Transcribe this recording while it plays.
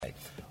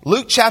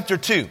Luke chapter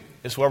 2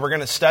 is where we're going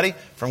to study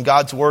from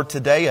God's Word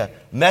today, a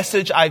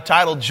message I've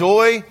titled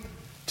Joy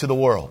to the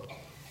World.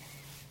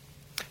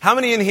 How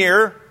many in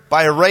here,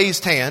 by a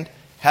raised hand,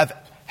 have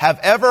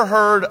ever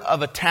heard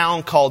of a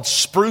town called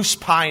Spruce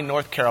Pine,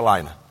 North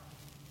Carolina?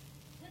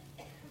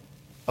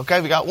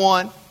 Okay, we got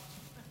one.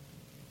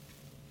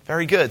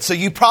 Very good. So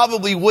you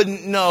probably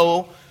wouldn't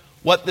know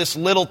what this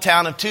little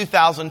town of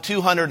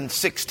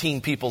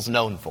 2,216 people is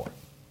known for.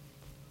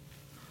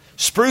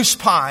 Spruce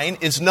Pine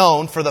is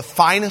known for the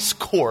finest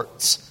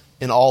courts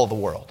in all of the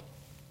world.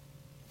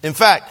 In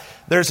fact,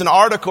 there's an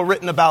article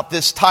written about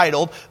this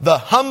titled, "The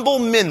Humble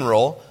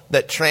Mineral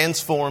That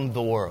Transformed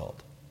the World."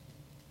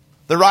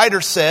 The writer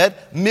said,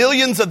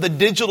 millions of the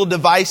digital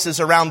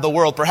devices around the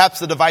world, perhaps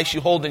the device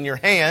you hold in your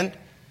hand,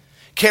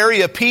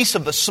 carry a piece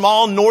of the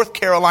small North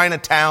Carolina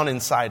town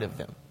inside of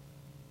them.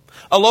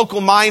 A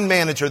local mine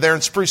manager there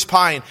in Spruce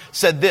Pine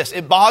said this: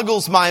 "It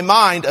boggles my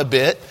mind a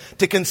bit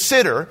to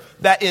consider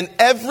that in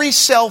every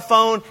cell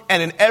phone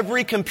and in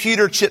every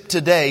computer chip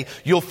today,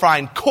 you'll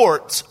find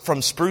courts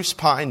from Spruce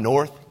Pine,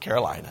 North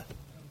Carolina."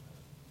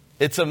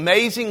 It's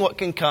amazing what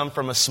can come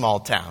from a small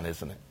town,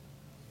 isn't it?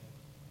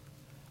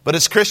 But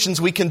as Christians,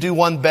 we can do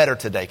one better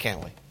today,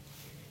 can't we?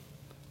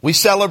 We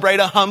celebrate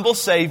a humble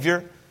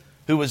Savior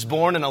who was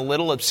born in a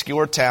little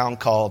obscure town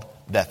called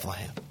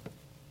Bethlehem.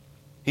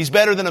 He's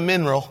better than a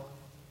mineral.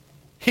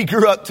 He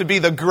grew up to be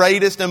the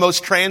greatest and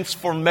most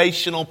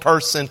transformational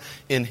person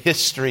in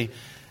history.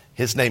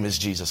 His name is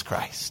Jesus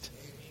Christ.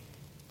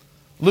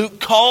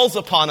 Luke calls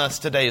upon us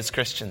today as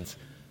Christians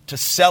to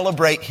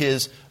celebrate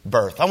His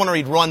birth. I want to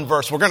read one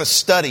verse. We're going to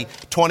study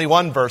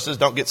 21 verses.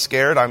 Don't get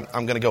scared. I'm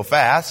going to go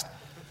fast.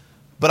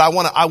 But I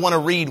want to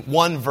read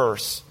one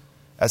verse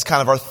as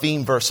kind of our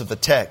theme verse of the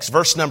text.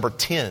 Verse number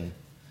 10.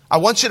 I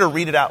want you to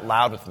read it out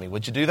loud with me.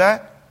 Would you do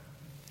that?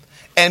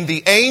 "And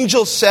the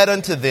angel said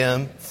unto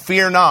them,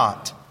 Fear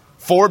not,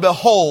 for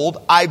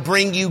behold, I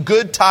bring you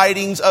good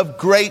tidings of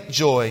great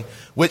joy,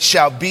 which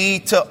shall be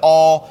to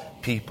all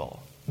people."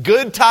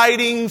 Good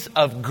tidings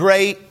of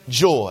great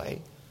joy,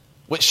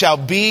 which shall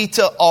be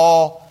to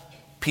all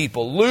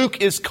people.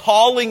 Luke is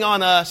calling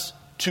on us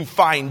to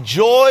find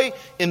joy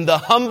in the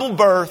humble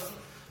birth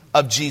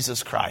of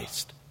Jesus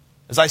Christ.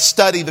 As I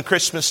study the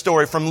Christmas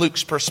story from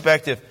Luke's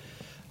perspective,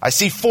 I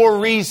see 4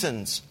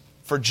 reasons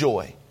for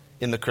joy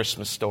in the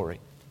Christmas story.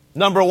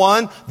 Number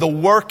 1, the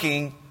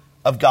working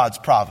of God's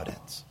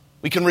providence.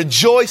 We can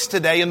rejoice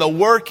today in the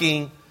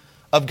working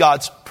of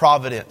God's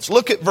providence.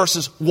 Look at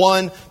verses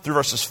 1 through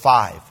verses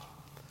 5.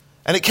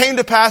 "And it came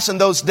to pass in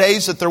those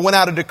days that there went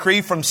out a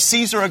decree from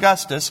Caesar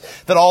Augustus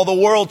that all the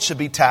world should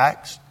be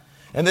taxed.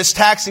 And this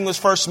taxing was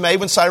first made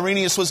when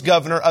Cyrenius was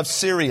governor of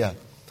Syria.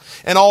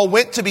 And all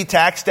went to be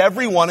taxed,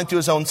 every one into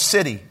his own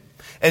city.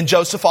 And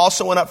Joseph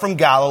also went up from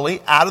Galilee,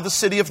 out of the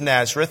city of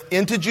Nazareth,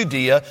 into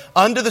Judea,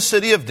 unto the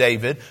city of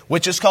David,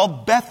 which is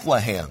called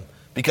Bethlehem,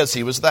 because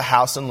he was the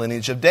house and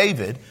lineage of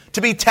David,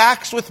 to be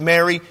taxed with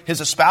Mary, his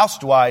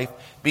espoused wife,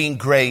 being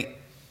great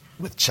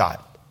with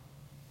child."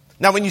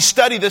 Now, when you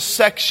study this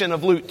section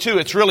of Luke 2,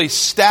 it's really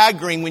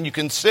staggering when you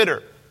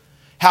consider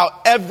how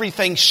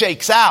everything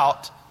shakes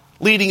out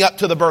leading up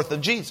to the birth of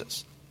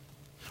Jesus.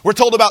 We're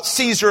told about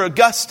Caesar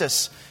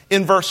Augustus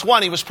in verse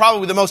 1. He was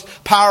probably the most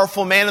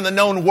powerful man in the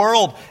known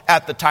world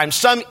at the time.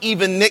 Some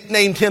even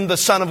nicknamed him the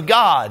Son of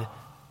God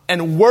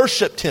and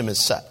worshiped him as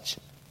such.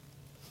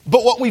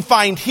 But what we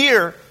find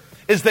here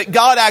is that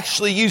God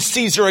actually used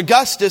Caesar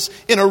Augustus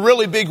in a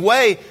really big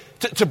way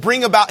to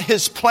bring about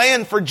His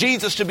plan for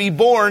Jesus to be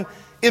born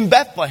in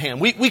Bethlehem.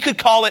 We could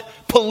call it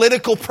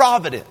political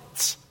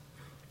providence.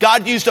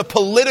 God used a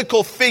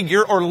political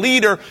figure or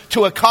leader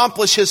to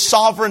accomplish His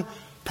sovereign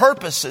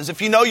purposes.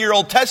 If you know your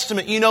Old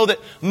Testament, you know that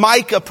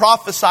Micah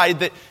prophesied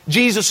that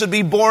Jesus would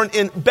be born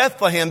in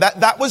Bethlehem.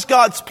 That was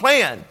God's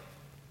plan.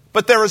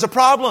 But there was a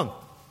problem.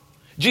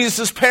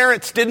 Jesus'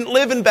 parents didn't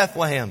live in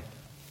Bethlehem.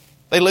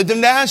 They lived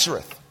in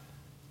Nazareth.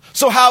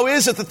 So how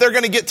is it that they're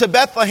going to get to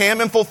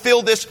Bethlehem and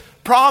fulfill this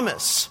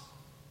promise?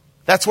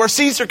 That's where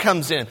Caesar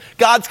comes in.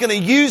 God's going to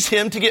use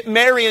him to get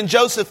Mary and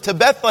Joseph to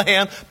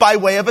Bethlehem by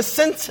way of a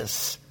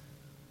census.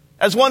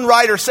 As one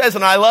writer says,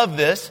 and I love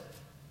this,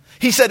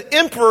 he said,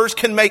 "Emperors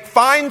can make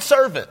fine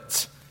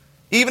servants,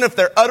 even if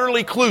they're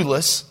utterly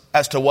clueless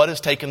as to what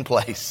has taken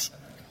place."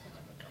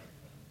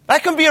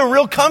 That can be a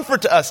real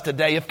comfort to us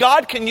today. If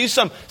God can use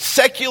some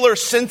secular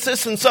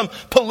census and some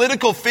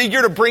political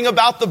figure to bring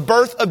about the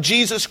birth of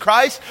Jesus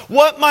Christ,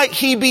 what might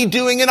He be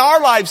doing in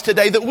our lives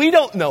today that we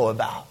don't know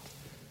about?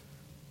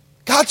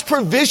 God's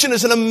provision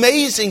is an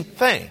amazing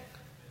thing.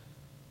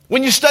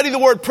 When you study the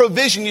word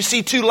provision, you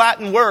see 2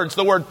 Latin words,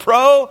 the word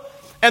pro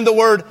and the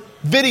word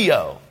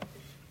video.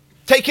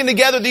 Taken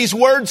together, these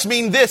words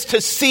mean this: to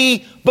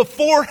see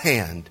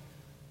beforehand.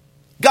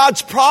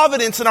 God's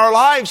providence in our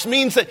lives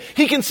means that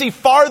He can see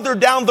farther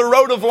down the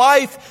road of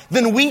life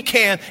than we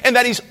can, and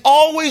that He's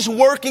always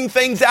working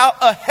things out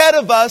ahead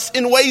of us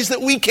in ways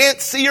that we can't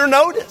see or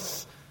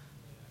notice.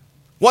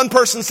 One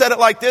person said it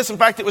like this. In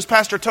fact, it was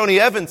Pastor Tony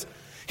Evans.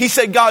 He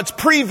said God's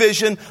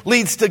prevision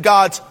leads to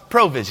God's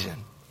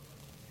provision.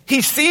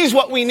 He sees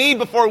what we need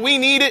before we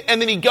need it,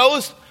 and then He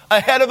goes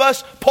ahead of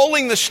us,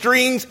 pulling the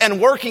strings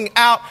and working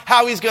out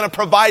how He's going to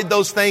provide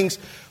those things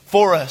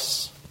for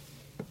us.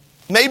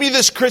 Maybe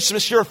this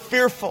Christmas you're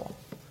fearful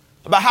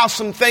about how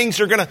some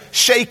things are going to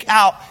shake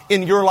out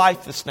in your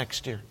life this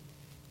next year.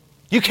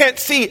 You can't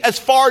see as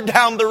far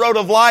down the road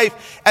of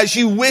life as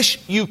you wish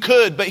you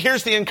could. But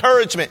here's the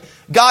encouragement.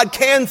 God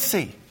can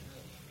see.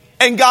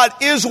 And God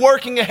is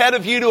working ahead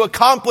of you to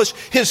accomplish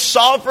His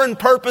sovereign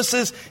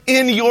purposes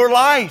in your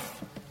life.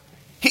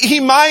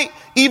 He might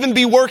even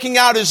be working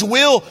out His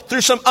will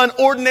through some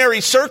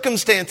unordinary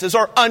circumstances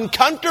or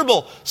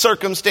uncomfortable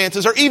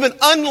circumstances or even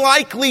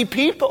unlikely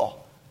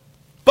people.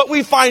 But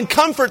we find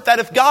comfort that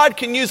if God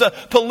can use a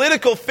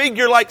political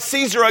figure like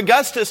Caesar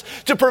Augustus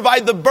to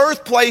provide the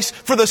birthplace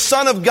for the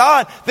Son of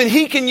God, then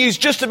He can use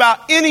just about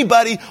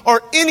anybody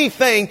or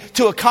anything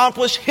to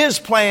accomplish His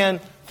plan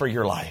for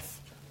your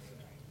life.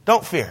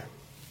 Don't fear.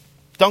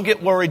 Don't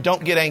get worried.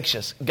 Don't get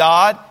anxious.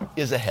 God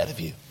is ahead of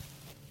you.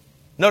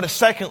 Notice,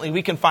 secondly,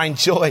 we can find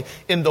joy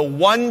in the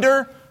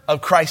wonder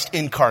of Christ's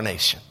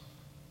incarnation.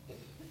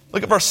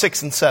 Look at verse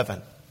 6 and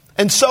 7.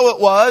 And so it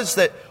was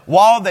that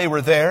while they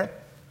were there,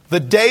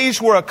 the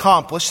days were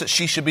accomplished that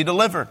she should be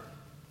delivered.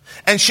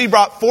 And she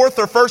brought forth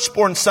her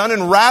firstborn son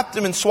and wrapped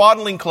him in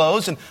swaddling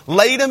clothes and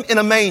laid him in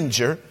a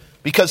manger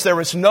because there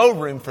was no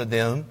room for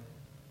them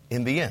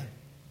in the inn.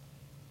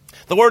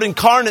 The word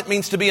incarnate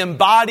means to be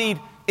embodied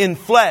in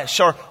flesh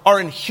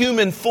or in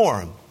human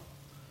form.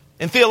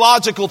 In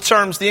theological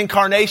terms, the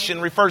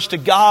incarnation refers to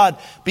God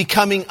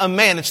becoming a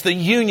man. It's the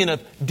union of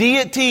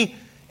deity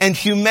and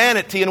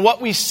humanity. And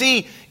what we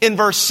see in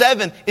verse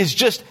 7 is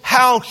just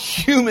how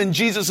human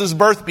Jesus'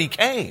 birth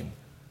became.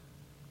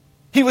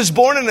 He was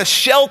born in a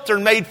shelter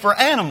made for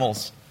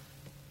animals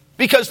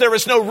because there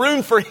was no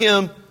room for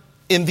Him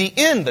in the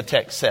inn, the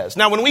text says.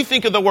 Now, when we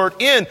think of the word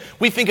inn,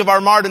 we think of our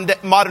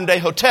modern day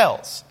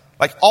hotels.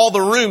 Like all the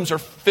rooms are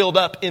filled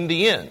up in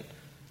the inn.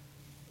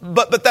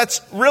 But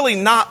that's really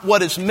not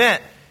what is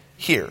meant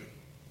here.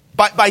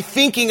 By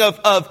thinking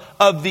of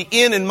the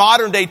inn in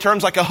modern day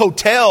terms like a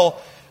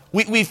hotel,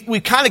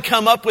 we kind of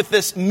come up with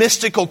this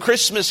mystical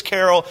Christmas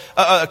carol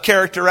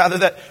character rather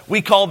that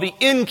we call the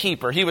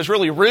innkeeper. He was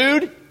really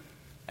rude,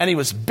 and he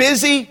was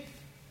busy,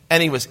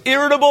 and he was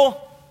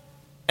irritable.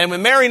 And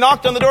when Mary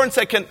knocked on the door and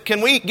said,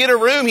 can we get a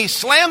room? He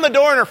slammed the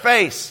door in her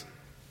face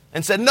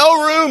and said,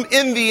 no room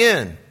in the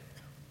inn.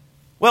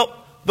 Well,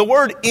 the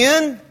word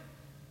inn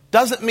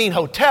doesn't mean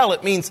hotel.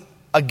 It means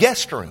a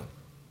guest room.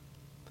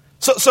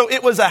 So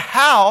it was a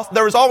house.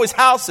 There was always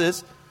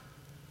houses.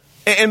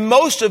 And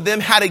most of them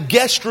had a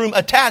guest room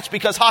attached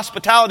because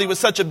hospitality was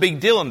such a big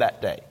deal in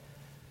that day.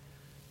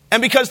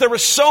 And because there were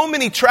so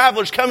many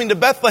travelers coming to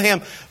Bethlehem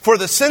for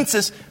the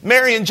census,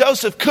 Mary and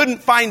Joseph couldn't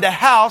find a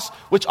house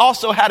which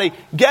also had a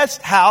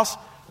guest house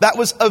that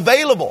was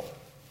available.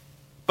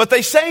 But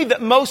they say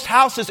that most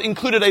houses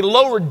included a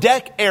lower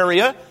deck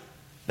area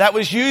that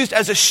was used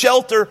as a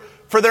shelter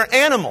for their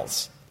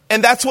animals.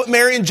 And that's what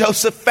Mary and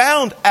Joseph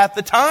found at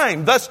the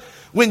time. Thus,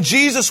 when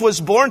Jesus was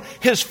born,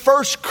 His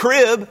first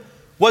crib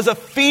was a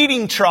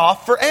feeding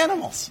trough for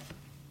animals.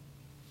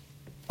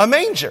 A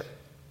manger.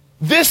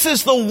 This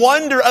is the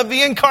wonder of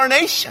the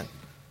incarnation.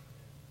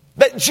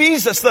 That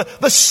Jesus,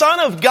 the Son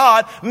of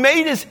God,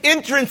 made His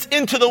entrance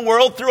into the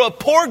world through a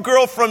poor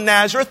girl from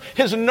Nazareth,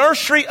 His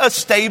nursery a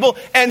stable,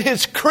 and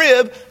His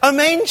crib a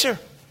manger.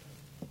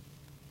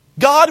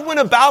 God went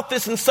about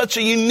this in such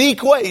a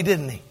unique way,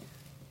 didn't He?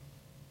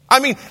 I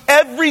mean,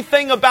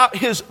 everything about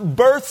His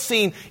birth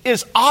scene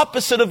is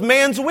opposite of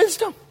man's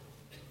wisdom.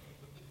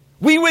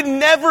 We would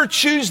never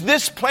choose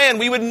this plan.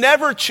 We would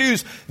never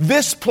choose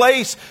this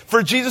place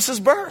for Jesus'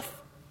 birth.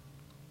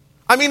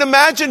 I mean,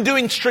 imagine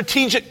doing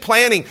strategic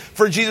planning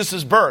for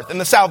Jesus' birth and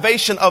the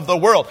salvation of the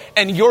world,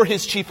 and you're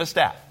His chief of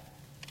staff.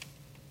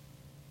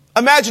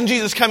 Imagine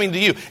Jesus coming to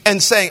you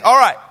and saying, all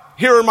right,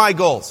 here are my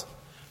goals.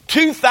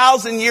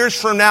 2,000 years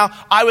from now,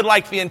 I would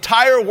like the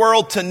entire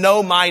world to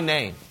know my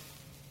name.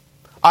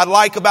 I'd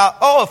like about,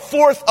 a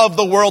fourth of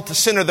the world to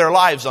center their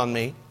lives on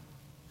me.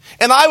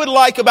 And I would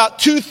like about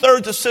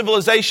 2/3 of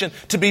civilization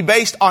to be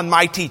based on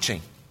my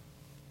teaching.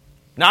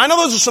 Now, I know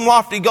those are some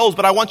lofty goals,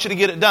 but I want you to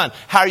get it done.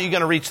 How are you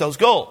going to reach those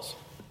goals?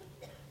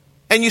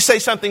 And you say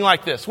something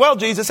like this. Well,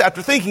 Jesus,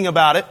 after thinking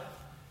about it,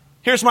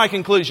 here's my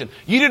conclusion.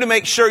 You need to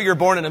make sure you're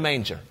born in a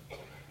manger.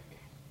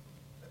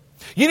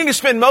 You need to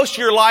spend most of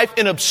your life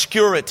in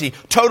obscurity,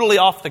 totally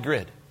off the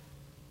grid.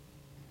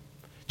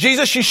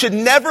 Jesus, you should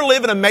never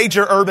live in a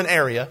major urban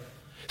area.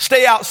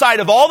 Stay outside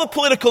of all the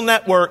political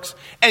networks.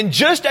 And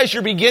just as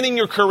you're beginning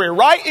your career,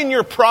 right in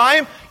your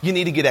prime, you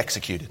need to get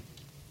executed.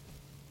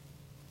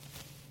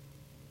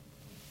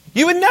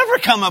 You would never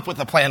come up with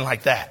a plan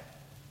like that.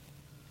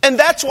 And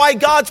that's why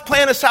God's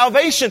plan of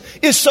salvation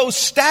is so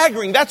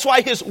staggering. That's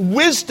why His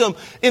wisdom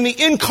in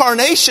the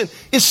incarnation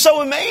is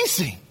so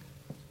amazing.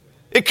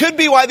 It could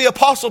be why the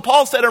Apostle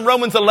Paul said in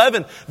Romans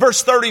 11,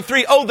 verse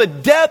 33, oh, the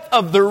depth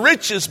of the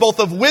riches, both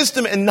of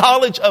wisdom and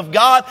knowledge of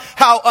God,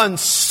 how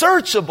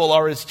unsearchable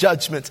are His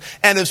judgments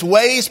and His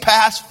ways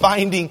past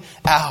finding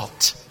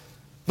out.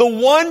 The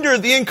wonder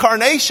of the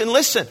incarnation,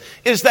 listen,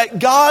 is that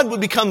God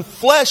would become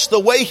flesh the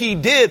way He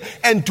did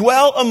and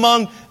dwell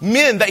among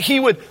men, that He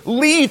would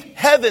leave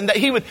heaven, that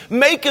He would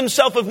make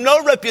Himself of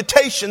no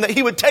reputation, that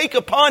He would take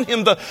upon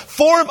Him the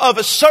form of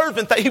a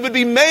servant, that He would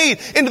be made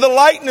into the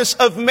likeness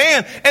of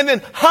man, and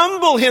then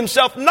humble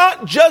Himself,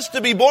 not just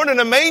to be born in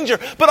a manger,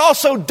 but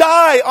also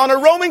die on a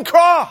Roman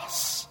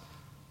cross.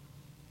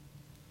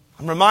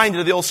 I'm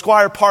reminded of the old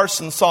Squire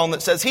Parsons song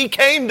that says, He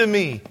came to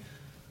me.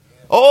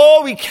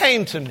 Oh, He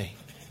came to me.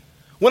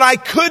 When I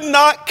could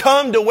not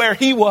come to where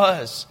He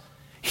was,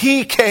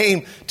 He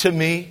came to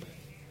me.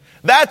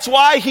 That's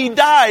why He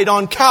died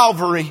on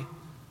Calvary.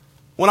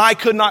 When I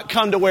could not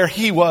come to where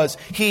He was,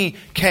 He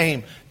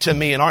came to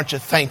me. And aren't you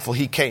thankful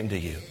He came to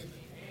you?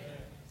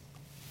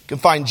 You can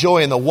find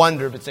joy in the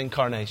wonder of its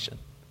incarnation.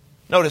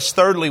 Notice,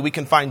 thirdly, we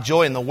can find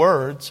joy in the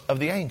words of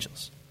the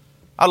angels.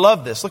 I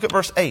love this. Look at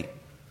verse 8.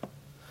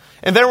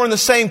 And there were in the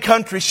same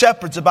country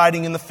shepherds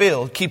abiding in the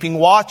field, keeping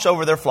watch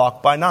over their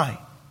flock by night.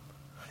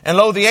 And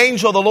lo, the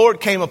angel of the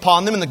Lord came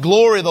upon them, and the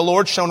glory of the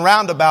Lord shone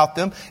round about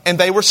them, and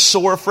they were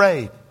sore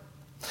afraid.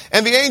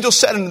 And the angel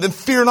said unto them,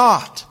 Fear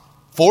not,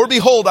 for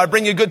behold, I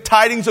bring you good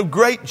tidings of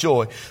great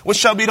joy, which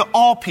shall be to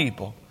all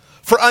people.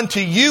 For unto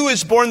you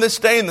is born this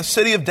day in the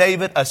city of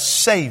David a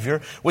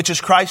Savior, which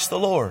is Christ the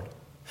Lord.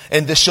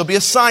 And this shall be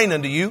a sign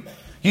unto you.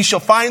 You shall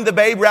find the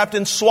babe wrapped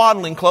in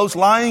swaddling clothes,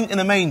 lying in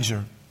a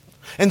manger.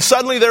 And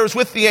suddenly there was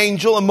with the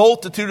angel a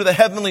multitude of the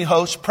heavenly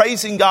host,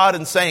 praising God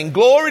and saying,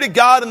 Glory to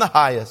God in the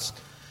highest,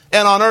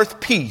 and on earth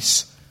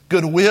peace,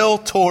 goodwill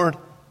toward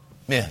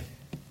men.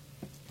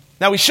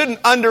 Now we shouldn't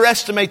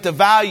underestimate the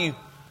value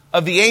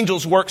of the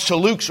angel's works to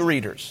Luke's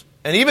readers,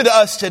 and even to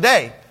us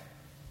today.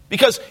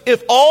 Because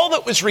if all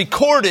that was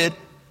recorded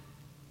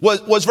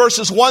was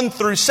verses 1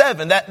 through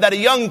 7, that a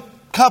young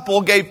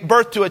couple gave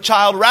birth to a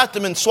child, wrapped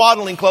him in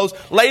swaddling clothes,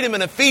 laid him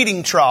in a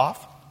feeding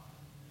trough,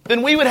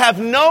 then we would have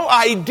no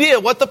idea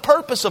what the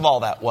purpose of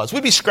all that was.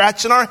 We'd be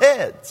scratching our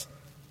heads.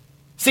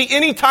 See,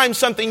 anytime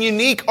something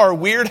unique or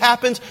weird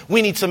happens,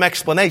 we need some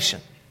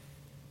explanation.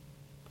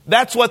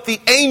 That's what the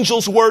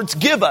angel's words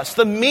give us.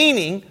 The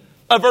meaning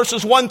of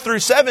verses 1 through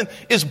 7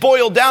 is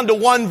boiled down to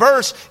one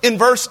verse in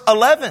verse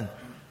 11.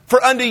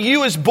 For unto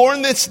you is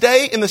born this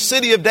day in the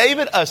city of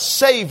David a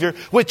Savior,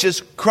 which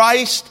is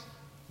Christ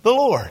the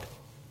Lord.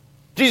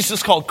 Jesus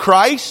is called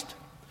Christ,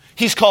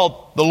 He's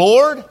called the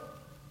Lord,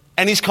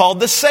 and He's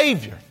called the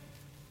Savior.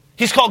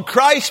 He's called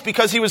Christ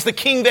because He was the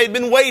King they'd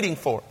been waiting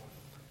for.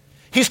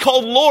 He's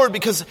called Lord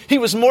because He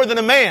was more than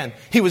a man.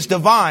 He was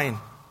divine.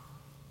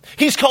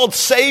 He's called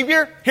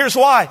Savior. Here's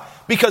why.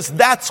 Because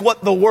that's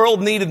what the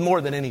world needed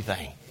more than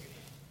anything.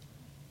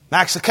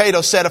 Max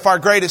Lucado said, if our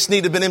greatest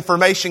need had been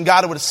information,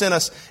 God would have sent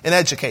us an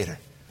educator.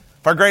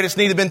 If our greatest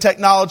need had been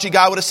technology,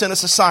 God would have sent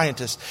us a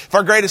scientist. If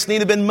our greatest need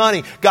had been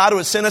money, God would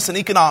have sent us an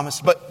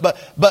economist.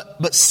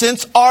 But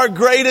since our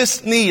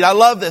greatest need, I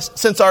love this,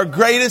 since our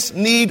greatest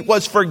need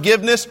was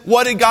forgiveness,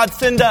 what did God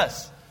send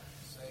us?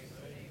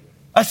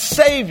 A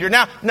Savior.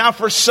 Now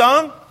for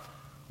some,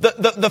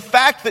 the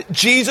fact that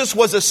Jesus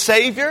was a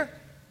Savior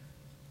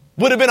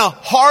would have been a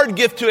hard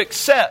gift to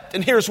accept.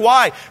 And here's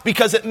why.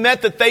 Because it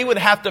meant that they would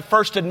have to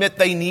first admit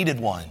they needed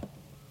one.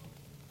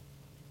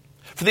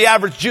 For the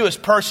average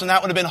Jewish person,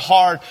 that would have been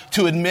hard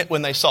to admit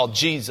when they saw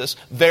Jesus,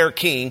 their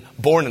King,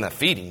 born in a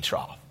feeding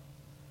trough.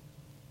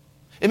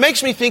 It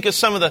makes me think of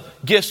some of the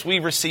gifts we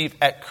receive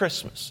at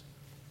Christmas.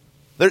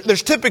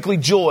 There's typically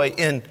joy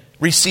in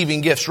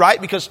receiving gifts,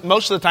 right? Because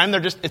most of the time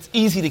it's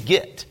easy to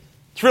get.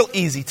 It's real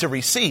easy to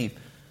receive.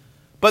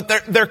 But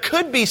there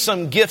could be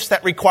some gifts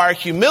that require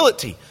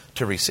humility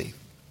to receive.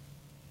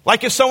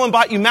 Like if someone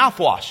bought you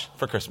mouthwash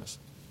for Christmas.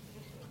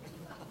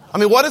 I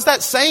mean, what is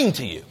that saying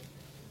to you?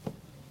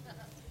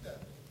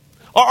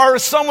 Or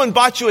if someone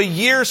bought you a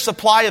year's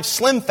supply of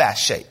Slim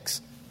Fast shakes.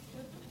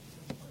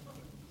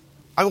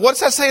 I mean,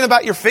 what's that saying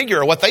about your figure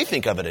or what they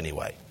think of it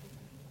anyway?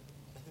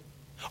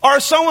 Or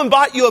if someone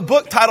bought you a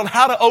book titled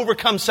How to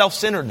Overcome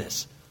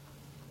Self-Centeredness.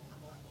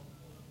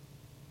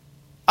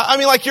 I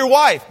mean, like your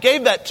wife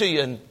gave that to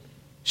you. And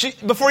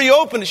before you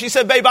opened it, she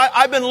said, babe,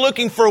 I've been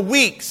looking for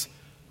weeks,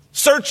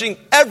 searching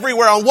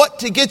everywhere on what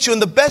to get you.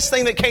 And the best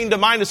thing that came to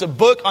mind is a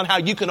book on how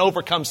you can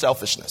overcome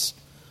selfishness.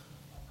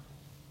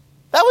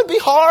 That would be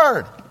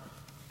hard.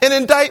 An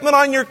indictment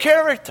on your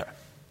character.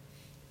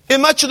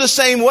 In much of the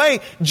same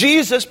way,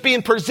 Jesus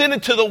being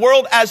presented to the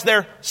world as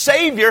their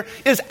Savior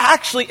is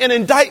actually an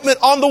indictment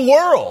on the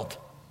world.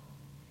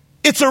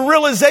 It's a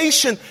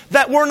realization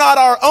that we're not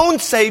our own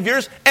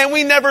saviors and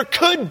we never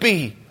could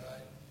be.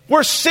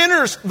 We're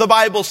sinners, the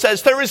Bible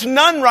says. There is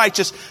none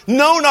righteous,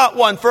 no, not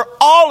one. For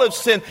all have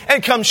sinned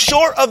and come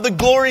short of the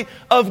glory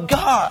of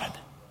God.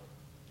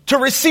 To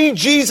receive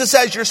Jesus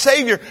as your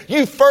Savior,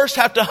 you first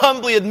have to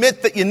humbly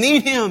admit that you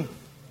need Him.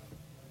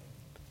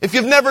 If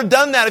you've never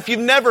done that, if you've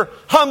never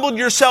humbled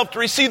yourself to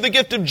receive the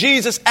gift of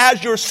Jesus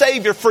as your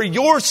Savior for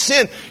your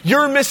sin,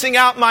 you're missing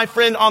out, my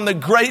friend, on the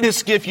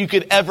greatest gift you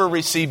could ever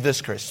receive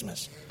this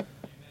Christmas.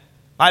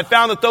 I've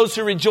found that those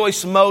who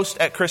rejoice most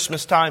at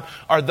Christmas time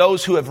are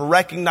those who have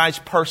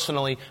recognized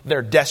personally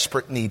their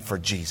desperate need for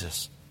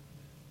Jesus.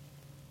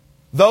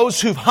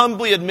 Those who've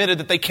humbly admitted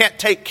that they can't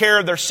take care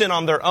of their sin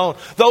on their own.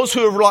 Those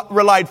who have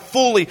relied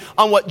fully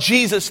on what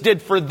Jesus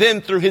did for them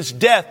through his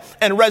death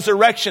and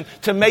resurrection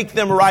to make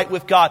them right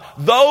with God.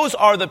 Those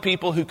are the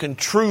people who can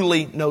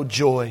truly know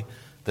joy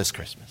this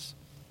Christmas.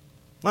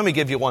 Let me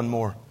give you one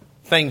more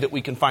thing that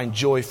we can find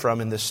joy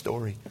from in this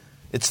story.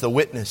 It's the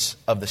witness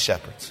of the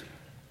shepherds.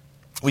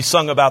 We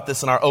sung about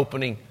this in our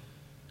opening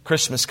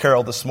Christmas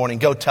carol this morning.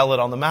 Go tell it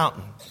on the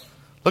mountain.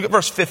 Look at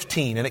verse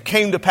 15. And it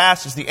came to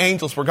pass as the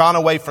angels were gone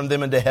away from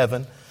them into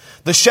heaven,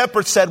 the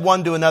shepherds said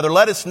one to another,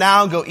 let us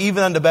now go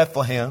even unto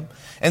Bethlehem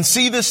and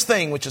see this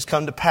thing which has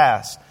come to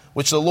pass,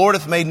 which the Lord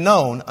hath made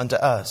known unto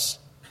us.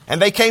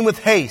 And they came with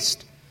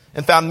haste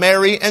and found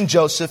Mary and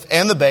Joseph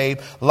and the babe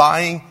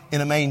lying in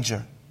a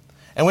manger.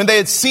 And when they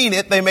had seen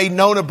it, they made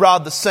known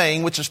abroad the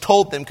saying which was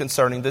told them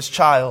concerning this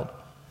child.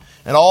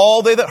 And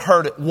all they that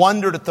heard it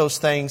wondered at those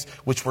things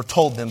which were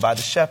told them by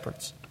the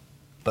shepherds.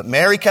 But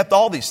Mary kept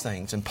all these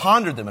things and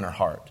pondered them in her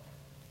heart.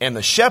 And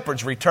the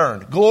shepherds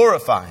returned,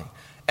 glorifying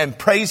and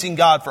praising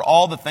God for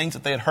all the things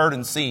that they had heard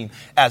and seen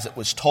as it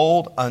was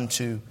told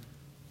unto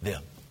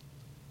them.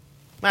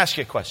 Let me ask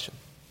you a question.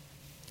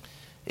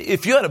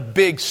 If you had a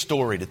big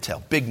story to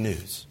tell, big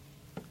news,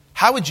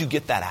 how would you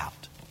get that out?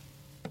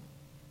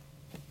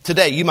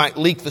 Today, you might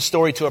leak the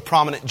story to a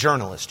prominent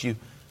journalist. You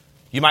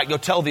might go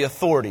tell the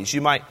authorities.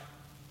 You might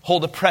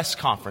hold a press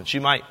conference.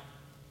 You might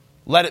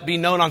let it be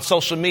known on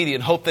social media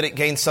and hope that it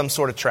gains some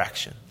sort of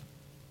traction.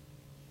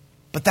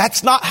 But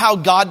that's not how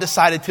God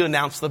decided to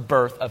announce the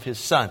birth of his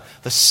son,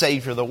 the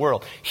Savior of the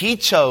world. He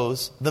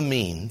chose the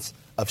means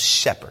of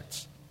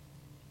shepherds.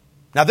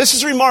 Now, this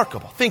is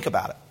remarkable. Think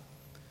about it.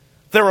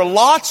 There are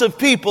lots of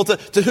people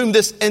to whom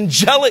this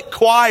angelic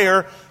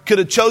choir could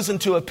have chosen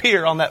to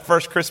appear on that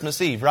first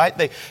Christmas Eve, right?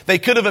 They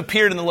could have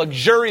appeared in the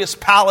luxurious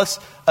palace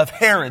of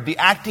Herod, the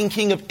acting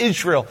king of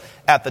Israel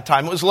at the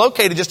time. It was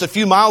located just a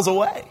few miles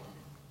away.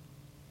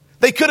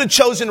 They could have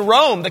chosen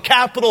Rome, the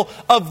capital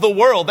of the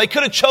world. They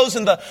could have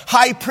chosen the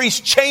high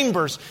priest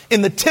chambers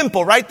in the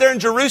temple right there in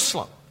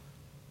Jerusalem.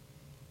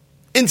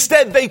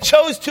 Instead, they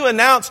chose to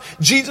announce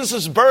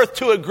Jesus' birth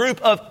to a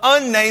group of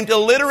unnamed,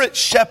 illiterate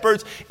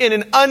shepherds in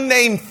an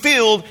unnamed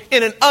field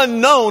in an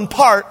unknown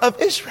part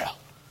of Israel.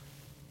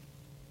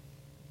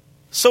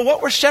 So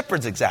what were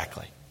shepherds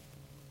exactly?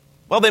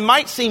 Well, they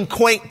might seem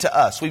quaint to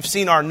us. We've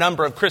seen our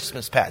number of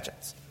Christmas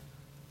pageants.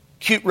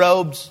 Cute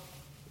robes,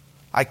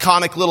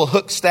 iconic little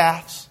hook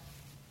staffs,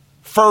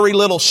 furry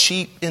little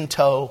sheep in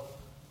tow.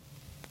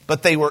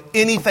 But they were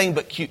anything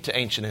but cute to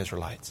ancient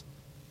Israelites.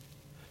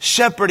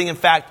 Shepherding, in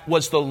fact,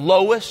 was the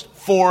lowest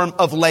form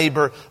of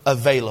labor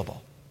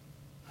available.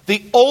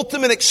 The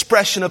ultimate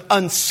expression of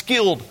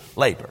unskilled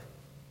labor.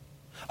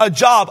 A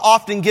job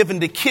often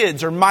given to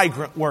kids or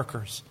migrant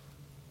workers.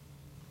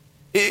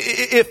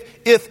 If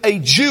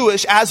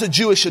as a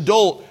Jewish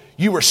adult,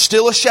 you were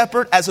still a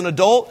shepherd as an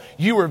adult,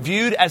 you were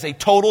viewed as a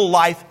total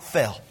life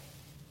fail.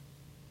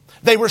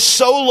 They were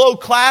so low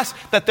class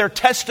that their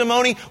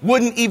testimony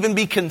wouldn't even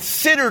be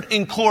considered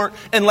in court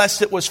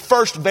unless it was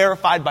first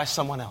verified by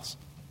someone else.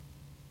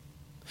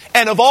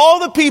 And of all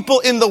the people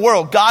in the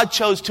world, God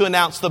chose to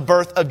announce the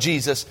birth of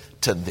Jesus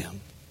to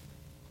them.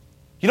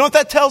 You know what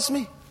that tells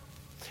me?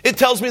 It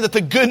tells me that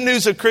the good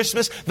news of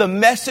Christmas, the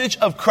message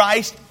of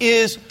Christ,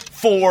 is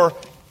for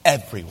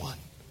everyone.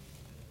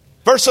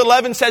 Verse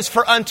 11 says,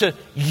 for unto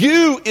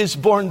you is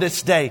born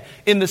this day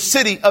in the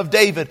city of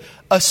David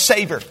a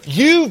Savior.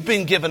 You've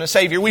been given a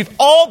Savior. We've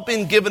all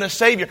been given a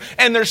Savior.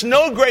 And there's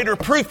no greater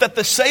proof that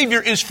the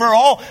Savior is for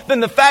all than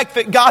the fact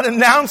that God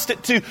announced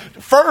it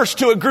first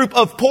to a group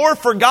of poor,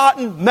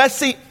 forgotten,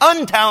 messy,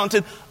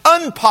 untalented,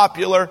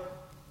 unpopular,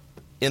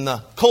 in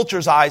the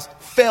culture's eyes,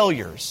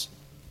 failures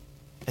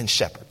and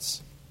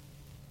shepherds.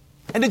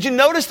 And did you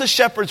notice the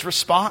shepherds'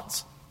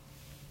 response?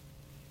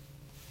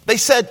 They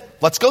said,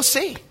 let's go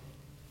see.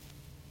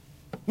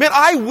 Man,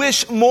 I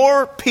wish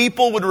more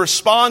people would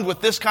respond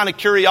with this kind of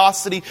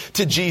curiosity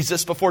to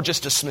Jesus before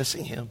just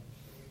dismissing him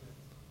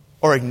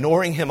or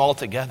ignoring him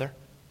altogether.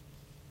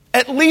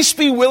 At least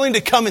be willing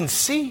to come and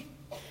see.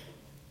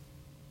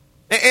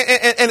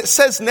 And it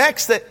says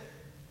next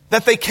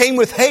that they came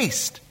with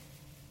haste.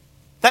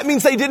 That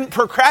means they didn't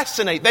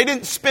procrastinate. They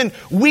didn't spend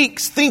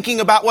weeks thinking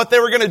about what they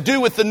were going to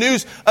do with the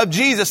news of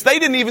Jesus. They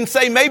didn't even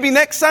say maybe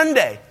next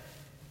Sunday.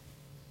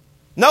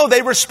 No,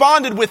 they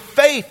responded with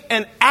faith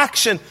and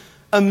action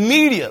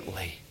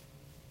immediately.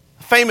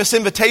 A famous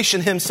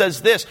invitation hymn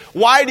says this: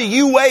 why do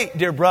you wait,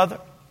 dear brother?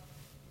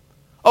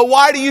 Oh,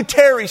 why do you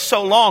tarry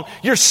so long?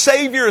 Your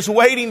Savior is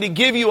waiting to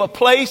give you a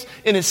place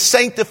in his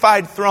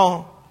sanctified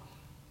throne.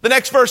 The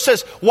next verse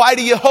says, what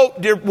do you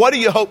hope,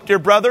 dear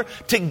brother?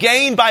 To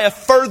gain by a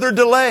further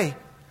delay.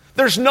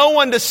 There's no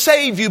one to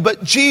save you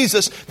but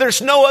Jesus. There's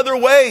no other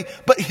way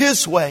but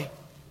his way.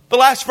 The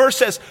last verse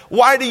says,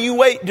 why do you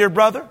wait, dear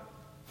brother?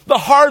 The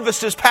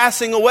harvest is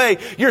passing away.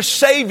 Your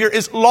Savior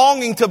is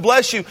longing to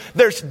bless you.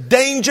 There's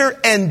danger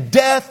and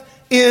death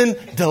in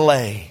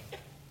delay.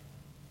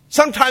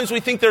 Sometimes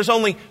we think there's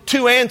only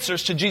two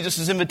answers to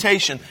Jesus'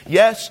 invitation,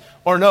 yes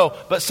or no.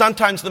 But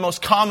sometimes the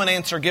most common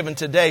answer given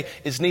today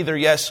is neither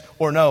yes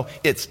or no.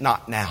 It's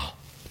not now.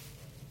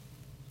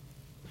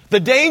 The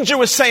danger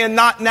with saying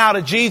not now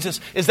to Jesus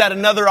is that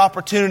another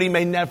opportunity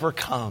may never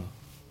come.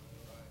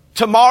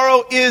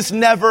 Tomorrow is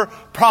never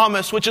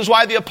promised, which is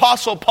why the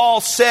Apostle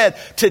Paul said,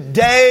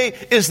 today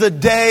is the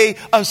day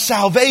of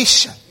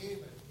salvation.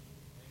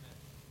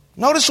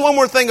 Notice one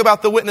more thing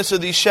about the witness of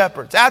these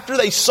shepherds. After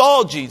they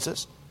saw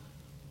Jesus,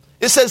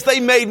 it says they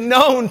made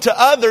known to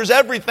others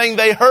everything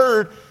they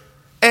heard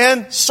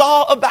and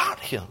saw about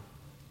Him.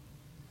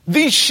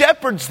 These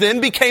shepherds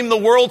then became the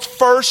world's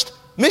first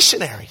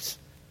missionaries.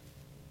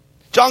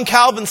 John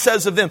Calvin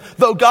says of them,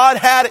 though God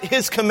had at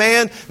His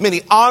command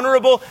many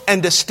honorable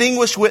and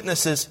distinguished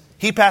witnesses,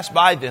 He passed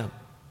by them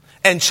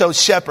and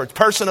chose shepherds,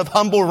 person of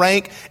humble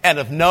rank and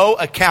of no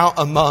account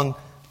among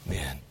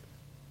men.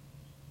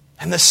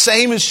 And the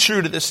same is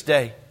true to this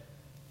day.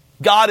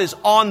 God is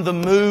on the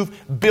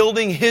move,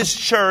 building His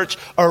church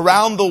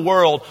around the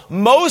world,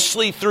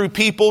 mostly through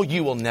people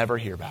you will never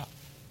hear about.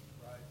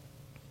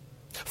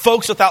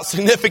 Folks without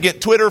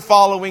significant Twitter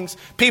followings,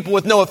 people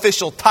with no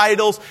official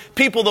titles,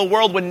 people the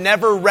world would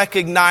never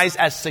recognize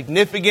as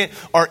significant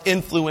or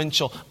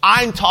influential.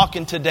 I'm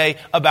talking today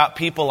about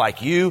people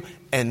like you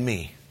and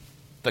me.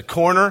 The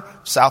corner,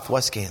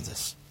 Southwest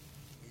Kansas.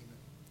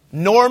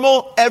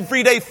 Normal,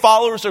 everyday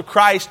followers of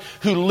Christ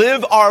who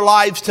live our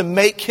lives to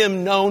make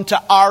Him known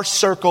to our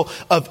circle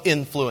of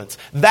influence.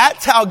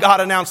 That's how God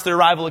announced the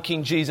arrival of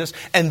King Jesus,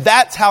 and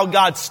that's how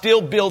God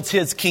still builds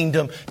His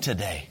kingdom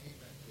today.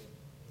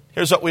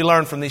 Here's what we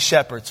learn from these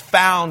shepherds.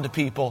 Found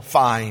people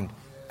find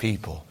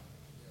people.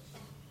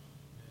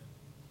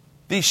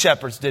 These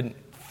shepherds didn't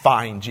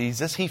find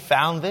Jesus. He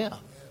found them.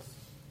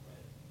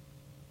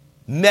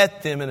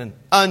 Met them in an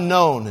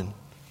unknown and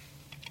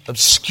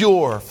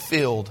obscure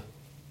field.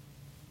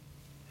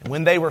 And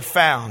when they were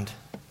found,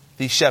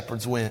 these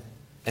shepherds went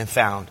and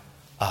found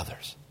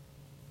others.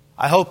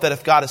 I hope that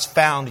if God has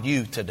found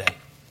you today,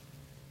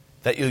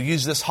 that you'll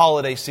use this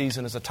holiday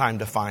season as a time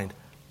to find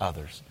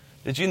others.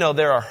 Did you know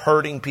there are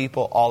hurting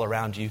people all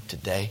around you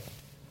today,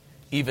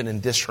 even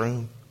in this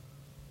room?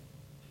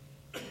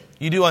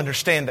 You do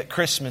understand that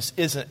Christmas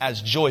isn't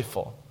as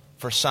joyful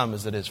for some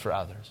as it is for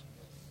others.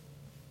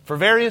 For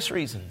various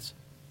reasons.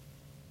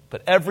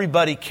 But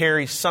everybody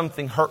carries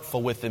something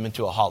hurtful with them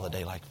into a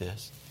holiday like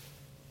this.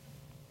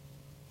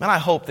 And I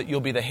hope that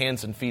you'll be the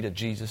hands and feet of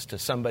Jesus to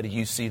somebody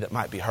you see that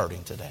might be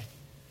hurting today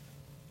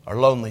or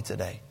lonely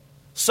today.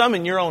 Some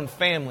in your own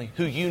family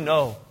who you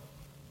know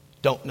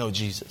don't know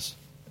Jesus.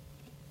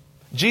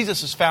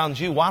 Jesus has found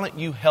you. Why don't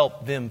you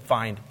help them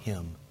find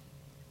Him?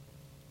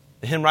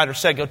 The hymn writer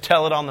said, go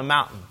tell it on the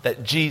mountain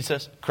that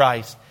Jesus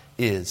Christ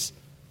is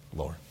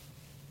Lord.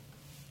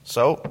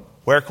 So,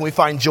 where can we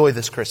find joy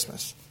this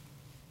Christmas?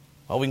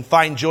 Well, we can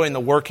find joy in the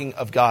working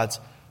of God's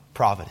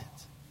providence.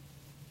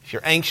 If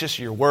you're anxious,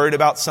 you're worried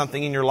about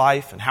something in your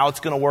life and how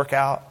it's going to work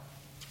out,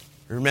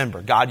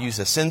 remember, God used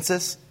a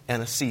census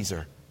and a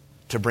Caesar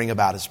to bring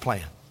about His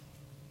plan.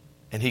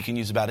 And He can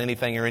use about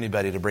anything or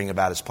anybody to bring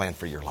about His plan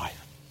for your life.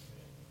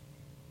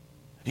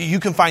 You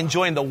can find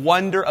joy in the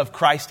wonder of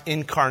Christ's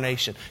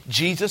incarnation.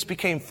 Jesus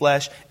became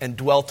flesh and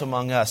dwelt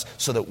among us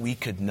so that we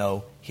could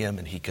know Him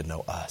and He could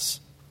know us.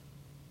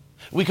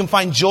 We can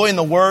find joy in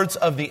the words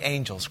of the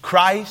angels.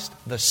 Christ,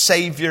 the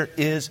Savior,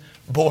 is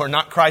born.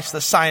 Not Christ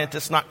the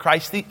scientist, not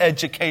Christ the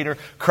educator.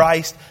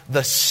 Christ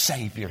the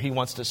Savior. He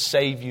wants to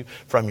save you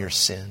from your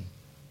sin.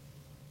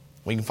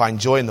 We can find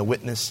joy in the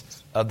witness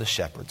of the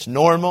shepherds.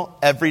 Normal,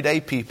 everyday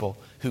people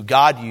who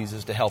God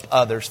uses to help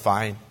others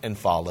find and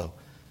follow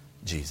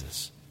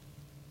Jesus.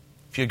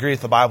 If you agree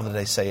with the Bible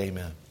today, say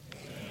amen.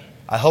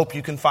 I hope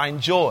you can find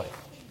joy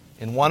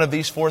in one of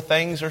these four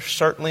things, or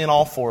certainly in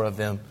all four of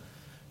them,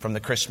 from the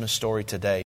Christmas story today.